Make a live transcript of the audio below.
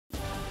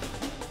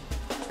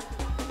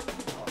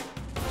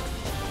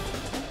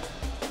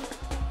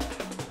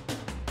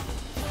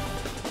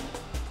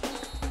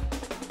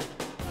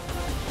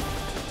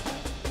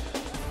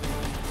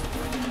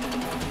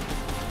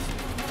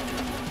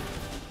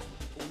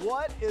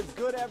What is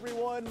good,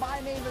 everyone? My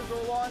name is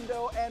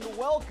Orlando, and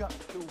welcome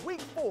to Week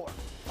 4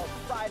 of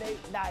Friday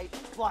Night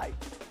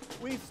Flights.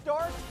 We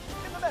start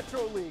in the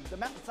Metro League. The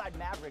Mountainside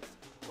Mavericks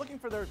looking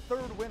for their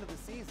third win of the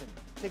season.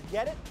 To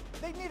get it,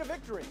 they need a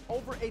victory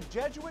over a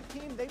Jesuit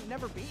team they've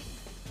never beaten.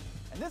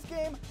 And this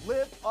game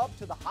lived up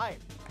to the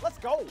hype. Let's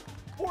go.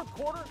 Fourth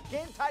quarter,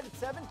 game tied at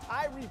 7.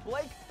 Tyree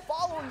Blake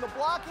following the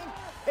blocking.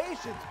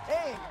 Patience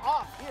paying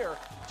off here.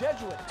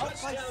 Jesuit up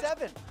by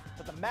 7.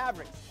 But the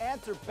Mavericks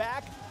answer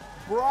back.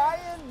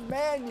 Brian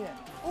Mannion.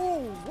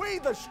 Ooh-wee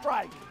the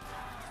strike.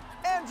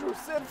 Andrew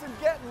Simpson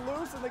getting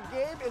loose, and the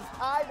game is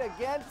tied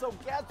again. So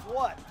guess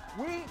what?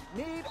 We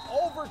need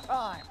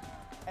overtime.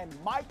 And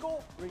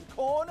Michael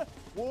Rincon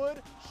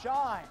would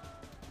shine.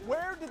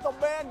 Where did the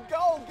man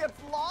go?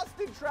 Gets lost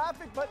in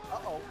traffic, but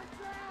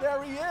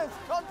there he is.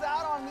 Comes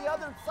out on the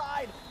other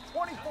side.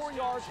 24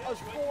 yards, a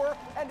score,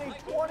 and a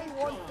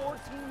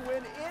 21-14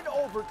 win in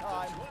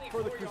overtime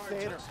for the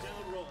Crusaders.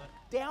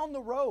 Down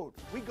the road,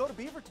 we go to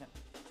Beaverton.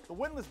 The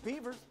winless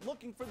Beavers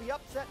looking for the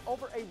upset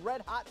over a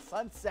red-hot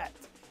Sunset.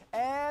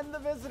 And the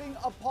visiting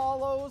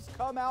Apollos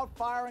come out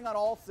firing on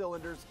all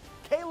cylinders.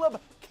 Caleb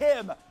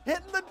Kim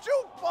hitting the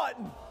juke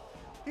button.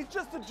 He's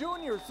just a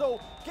junior, so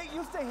get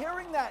used to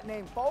hearing that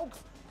name,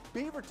 folks.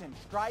 Beaverton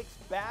strikes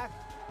back,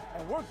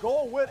 and we're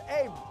going with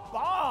a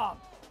bomb.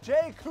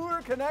 Jay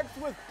Cooter connects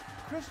with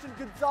Christian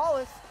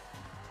Gonzalez,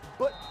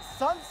 but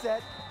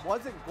Sunset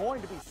wasn't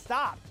going to be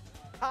stopped.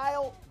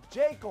 Kyle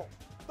Jekyll,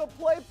 the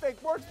play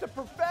fake works to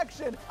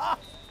perfection.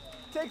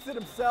 Takes it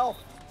himself.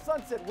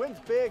 Sunset wins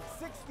big,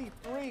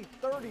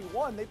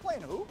 63-31. They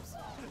playing hoops?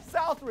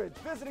 Southridge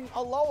visiting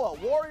Aloha.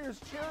 Warriors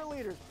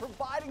cheerleaders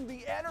providing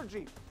the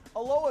energy.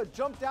 Aloha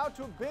jumped out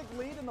to a big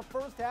lead in the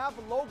first half,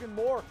 and Logan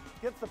Moore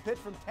gets the pitch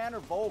from Tanner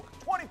Volk.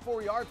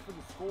 24 yards for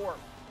the score.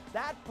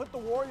 That put the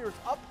Warriors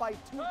up by 2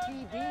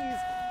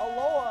 TDs.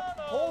 Aloha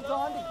holds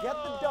on to get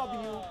the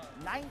W,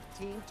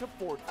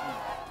 19-14.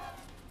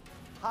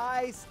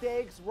 High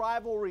stakes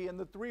rivalry in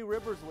the Three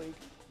Rivers League.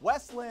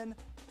 West Linn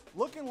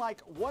looking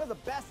like one of the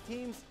best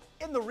teams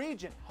in the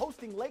region,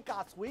 hosting Lake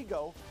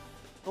Oswego.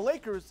 The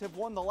Lakers have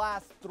won the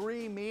last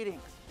 3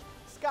 meetings.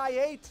 Sky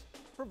 8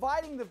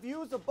 providing the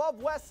views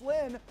above West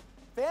Linn.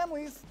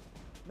 Families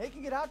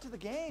making it out to the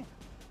game.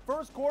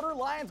 First quarter,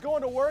 Lions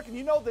going to work, and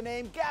you know the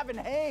name, Gavin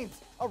Haynes,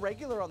 a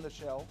regular on the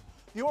show.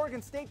 The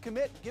Oregon State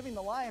commit giving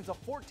the Lions a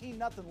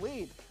 14-0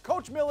 lead.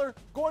 Coach Miller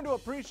going to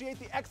appreciate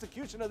the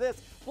execution of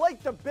this.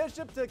 Blake the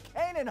Bishop to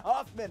Kanan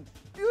Huffman.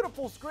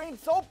 Beautiful screen,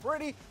 so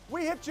pretty.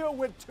 We hit you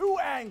with 2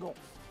 angles.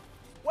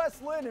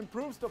 West Linn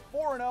improves to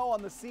 4-0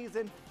 on the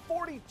season.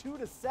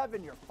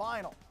 42-7 your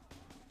final.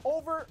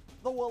 Over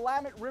the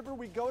Willamette River,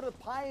 we go to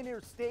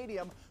Pioneer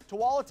Stadium.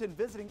 Tualatin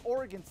visiting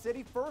Oregon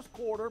City. First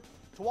quarter,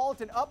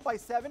 Tualatin up by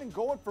 7 and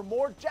going for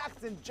more.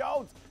 Jackson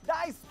Jones,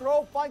 nice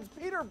throw, finds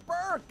Peter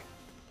Burke.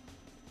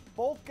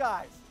 Both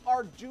guys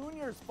are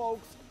juniors,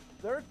 folks.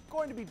 They're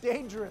going to be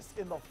dangerous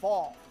in the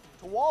fall.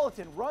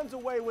 Tualatin runs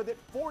away with it,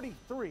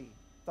 43-13.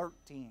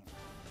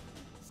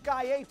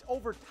 Sky 8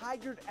 over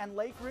Tigard and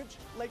Lakeridge.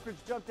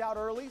 Lakeridge jumped out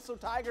early, so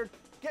Tigard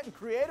getting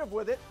creative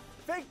with it.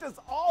 Faked us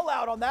all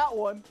out on that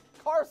one.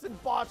 Carson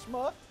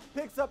Bochma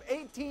picks up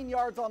 18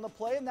 yards on the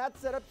play, and that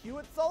set up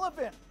Hewitt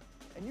Sullivan.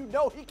 And you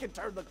know he can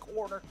turn the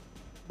corner,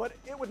 but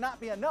it would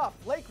not be enough.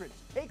 Lakeridge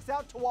takes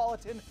out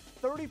Tualatin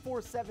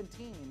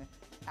 34-17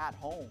 at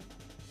home.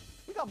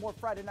 We got more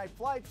Friday Night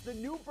Flights. The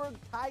Newburgh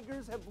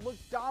Tigers have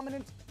looked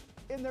dominant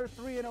in their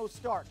 3-0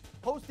 start,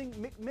 hosting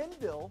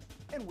McMinnville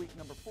in week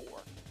number 4.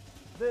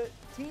 The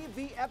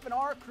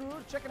TVF&R crew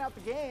checking out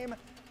the game.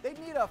 They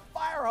need a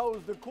fire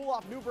hose to cool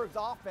off Newburgh's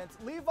offense.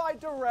 Levi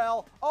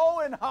Durrell,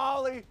 Owen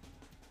Holly,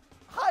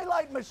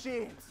 highlight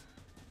machines.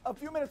 A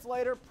few minutes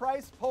later,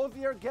 Price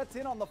Posier gets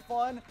in on the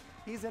fun.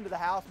 He's into the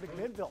house.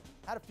 McMinnville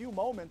had a few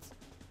moments.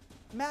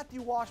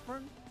 Matthew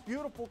Washburn,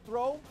 beautiful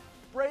throw.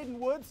 Braden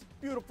Woods,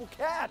 beautiful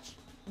catch.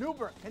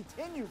 Newburgh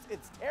continues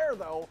its tear,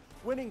 though,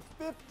 winning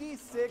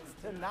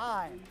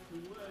 56-9.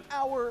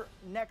 Our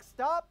next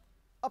stop,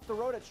 up the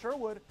road at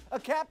Sherwood. A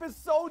campus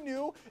so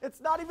new,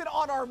 it's not even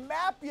on our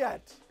map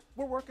yet.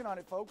 We're working on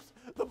it, folks.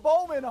 The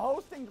Bowmen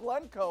hosting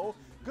Glencoe.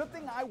 Good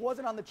thing I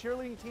wasn't on the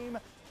cheerleading team.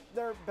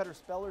 They're better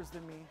spellers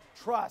than me.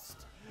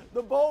 Trust.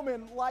 The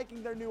Bowmen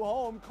liking their new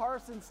home.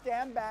 Carson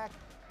Stanback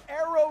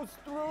arrows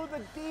through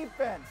the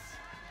defense.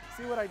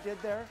 See what I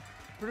did there?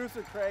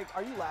 Producer Craig,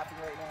 are you laughing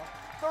right now?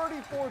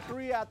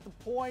 34-3 at the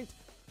point.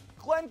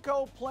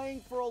 Glencoe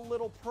playing for a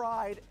little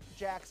pride.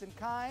 Jackson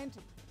Kind,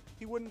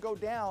 he wouldn't go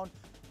down,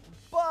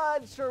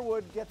 but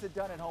Sherwood gets it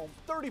done at home.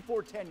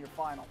 34-10 your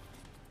final.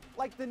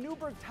 Like the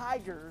Newburgh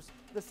Tigers,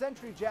 the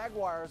Century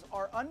Jaguars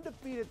are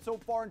undefeated so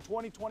far in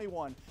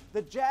 2021.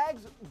 The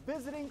Jags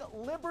visiting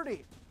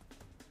Liberty.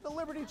 The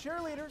Liberty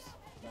cheerleaders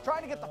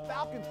trying to get the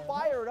Falcons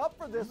fired up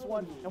for this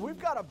one, and we've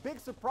got a big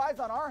surprise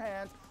on our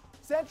hands.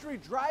 Century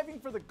driving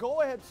for the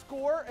go-ahead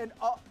score, and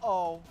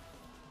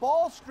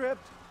ball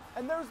stripped,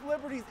 and there's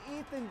Liberty's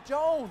Ethan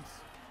Jones.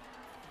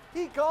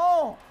 He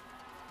gone.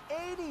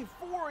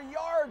 84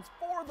 yards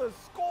for the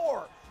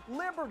score.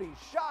 Liberty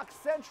shocks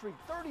Century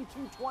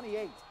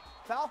 32-28.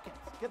 Falcons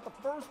get the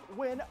first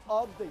win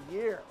of the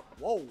year.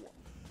 Whoa.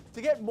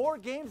 To get more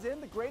games in,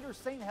 the Greater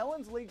St.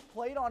 Helens League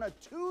played on a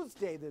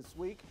Tuesday this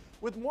week,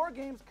 with more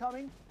games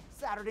coming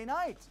Saturday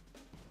night.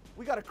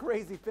 We got a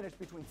crazy finish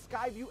between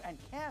Skyview and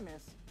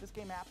Camas. This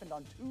game happened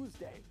on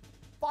Tuesday.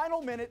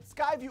 Final minute,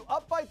 Skyview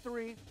up by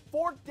 3,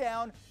 fourth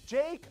down.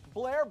 Jake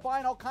Blair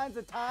buying all kinds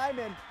of time,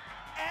 and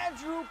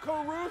Andrew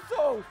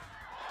Caruso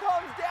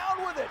comes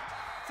down with it.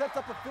 Sets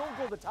up a field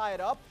goal to tie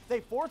it up. They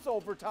force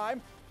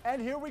overtime,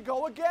 and here we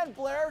go again.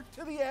 Blair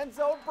to the end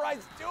zone.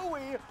 Bryce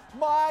Dewey,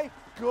 my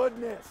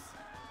goodness.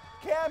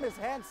 Camas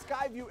hands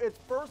Skyview its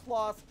first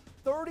loss,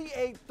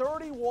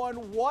 38-31.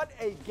 What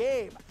a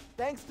game.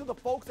 Thanks to the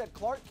folks at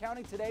Clark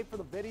County Today for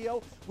the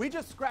video. We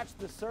just scratched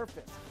the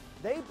surface.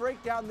 They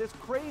break down this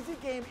crazy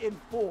game in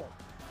full.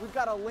 We've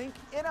got a link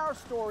in our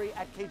story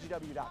at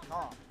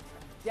kgw.com.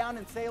 Down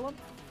in Salem,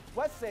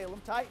 West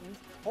Salem Titans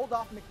hold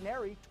off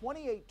McNary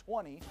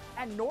 28-20,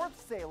 and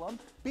North Salem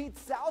beat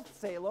South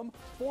Salem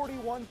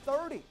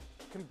 41-30.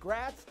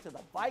 Congrats to the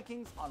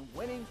Vikings on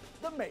winning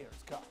the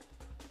Mayor's Cup.